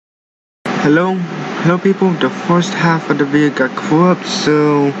Hello people, the first half of the video got corrupt,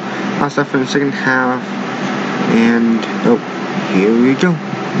 so I'll start from the second half, and oh, here we go.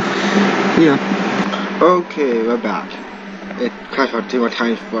 Yeah. Okay, we're back. It crashed out 2 more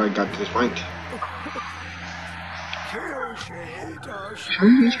times before I got to this point. How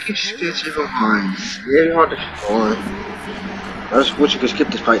do you skip this even hard? Really hard to score. I just wish you could skip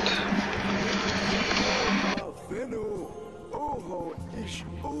this fight.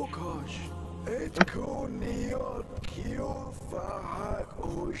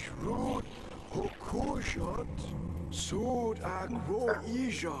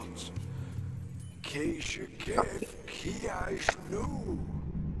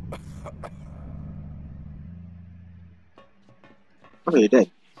 Oh, you're dead.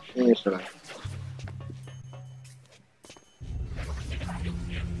 You're still alive.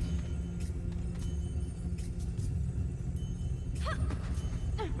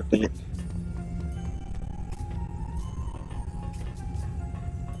 Dang it.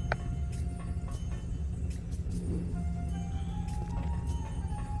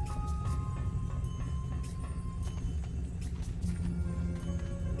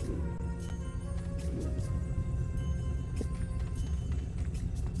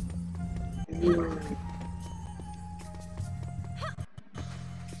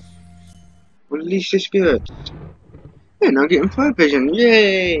 Release the spirit. And I'm getting fire vision.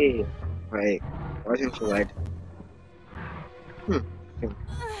 Yay! Wait, why isn't she red?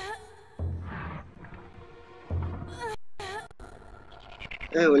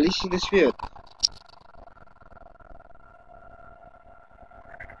 Oh, release the spirit.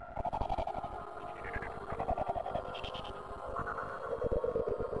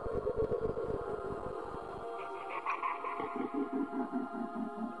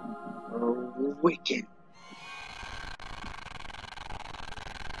 Oh, wicked.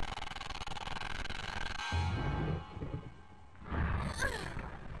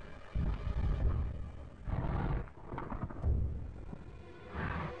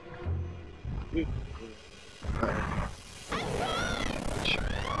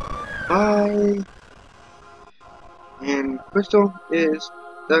 Bye. And Crystal is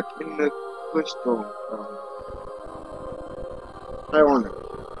stuck in the crystal. I wonder.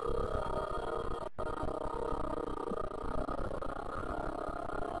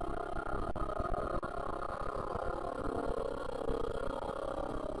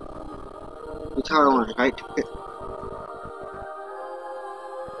 It's how I want it, right?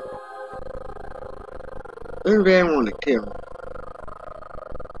 Maybe I want to kill.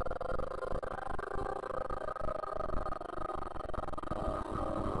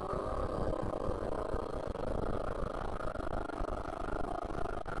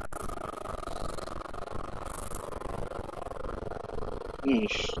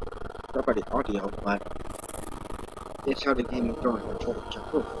 Not by the audio, but it's how the game is going. I'm trying to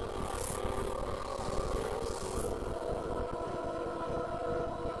control.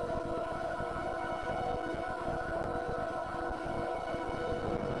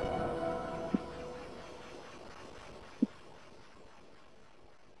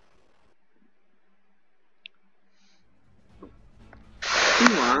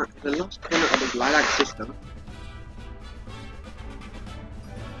 Meanwhile, the last corner of the lilac system.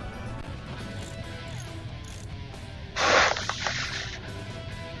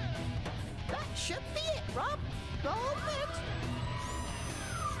 Should be it, Rob. Roll it.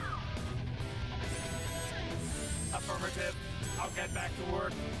 Affirmative. I'll get back to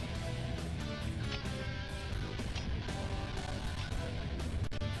work.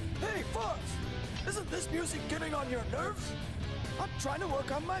 Hey, Fox! Isn't this music getting on your nerves? I'm trying to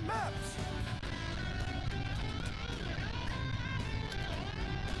work on my maps.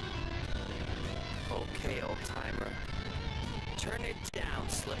 Okay, old timer. Turn it down,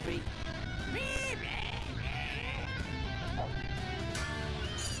 Slippy. Hey!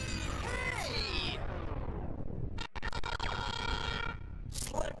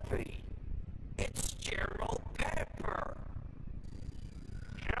 Slippy, it's Gerald Pepper.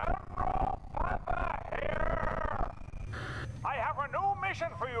 General Papa here. I have a new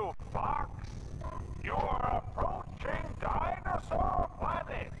mission for you, Fox. You are approaching Dinosaur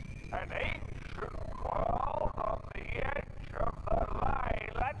Planet, an ancient world on the edge of the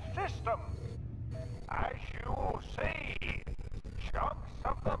Lilac system. As you will see, chunks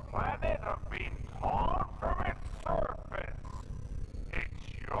of the planet have been torn from its surface.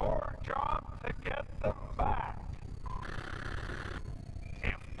 It's your job to get them back.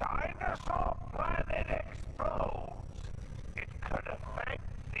 If Dinosaur Planet explodes, it could affect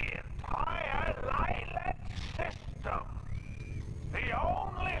the entire Lilac system. The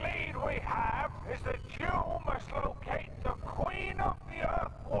only lead we have is that you must locate the Queen of the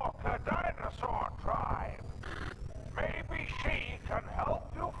Earthwalker dinosaur tribe. Maybe she can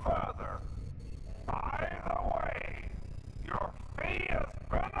help you further. By the way, your fee has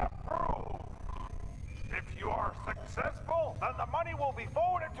been approved. If you are successful, then the money will be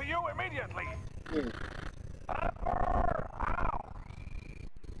forwarded to you immediately. Pepper out.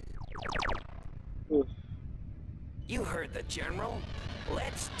 You heard the General.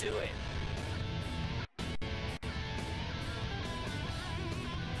 Let's do it.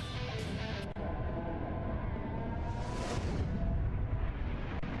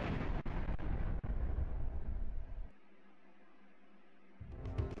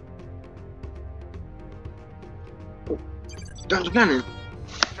 That's planning.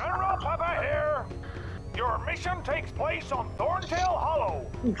 General Pepper here. Your mission takes place on Thorntail Hollow.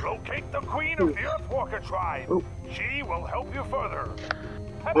 Locate the Queen of the Earthwalker tribe. She will help you further.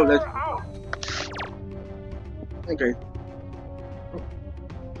 Pepper out. Okay.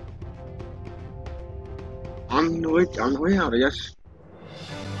 On the way out, I guess.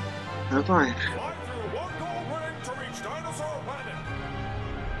 I'm fine. Fly through one gold ring to reach Dinosaur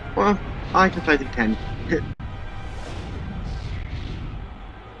Planet. Well, I can play the 10.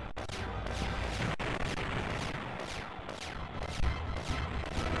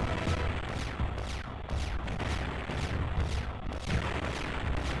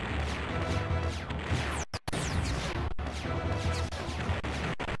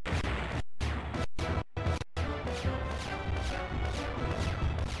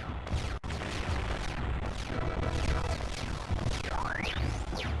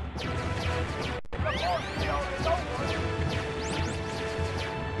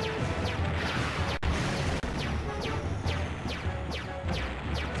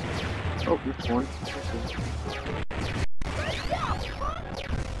 Oh, this one.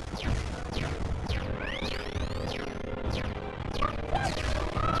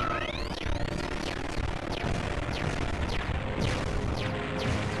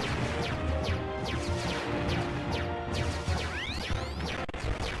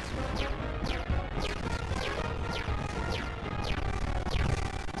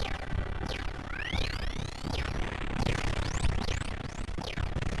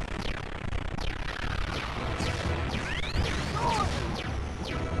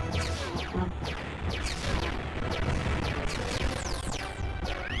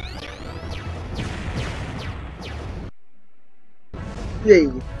 Yay!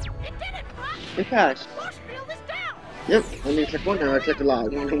 It did it, Fox! It passed. Force field is down! Yep, I need to click one now, I clicked a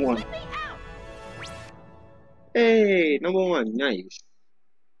lot. Number one. Let me out! Hey, number one, nice.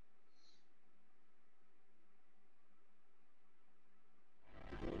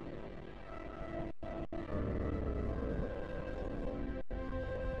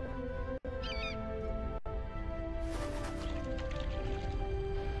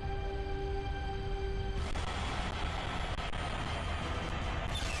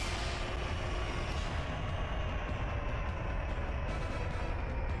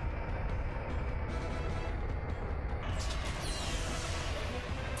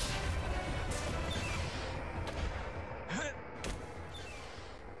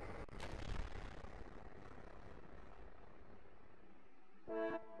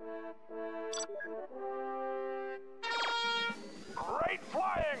 Great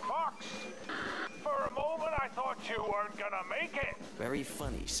flying, Fox. For a moment, I thought you weren't gonna make it. Very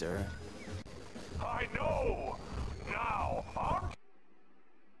funny, sir. I know. Now, on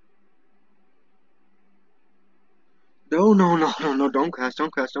No, don't crash,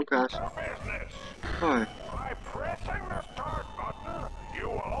 don't crash. to business. Alright. By pressing the start button, you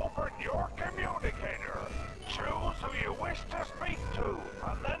will open your communicator. Choose who you wish to speak to,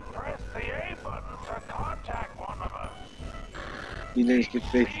 and then press the A button to contact one of us. You need to get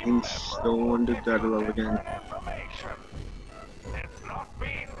fake things, don't want to do that all over again. Information. It's not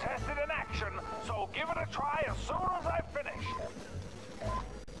being tested in action, so give it a try as soon as I finish.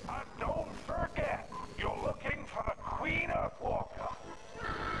 And don't forget, you're looking for the Queen Earthwalker.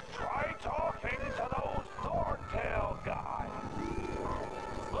 Try talking to those Thorntail guys.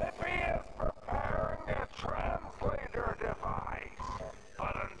 Slippy is preparing a translator device.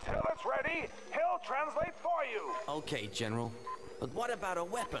 But until it's ready, he'll translate for you. Okay, General. But what about a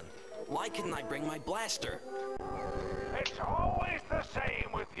weapon? Why couldn't I bring my blaster? It's always the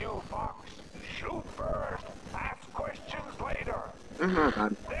same with you, Fox. Shoot first, ask questions later.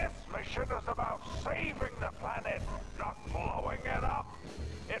 God. This mission is about saving the planet, not blowing it up.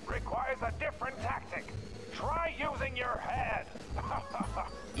 It requires a different tactic. Try using your head.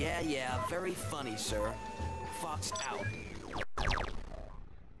 Yeah, very funny, sir. Fox out.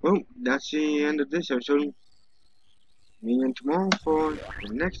 Well, that's the end of this episode. Me and tomorrow for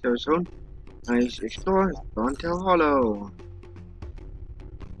the next episode. Let's explore Thorntail Hollow.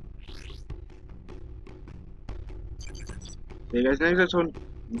 See you guys next episode.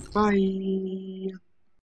 Bye.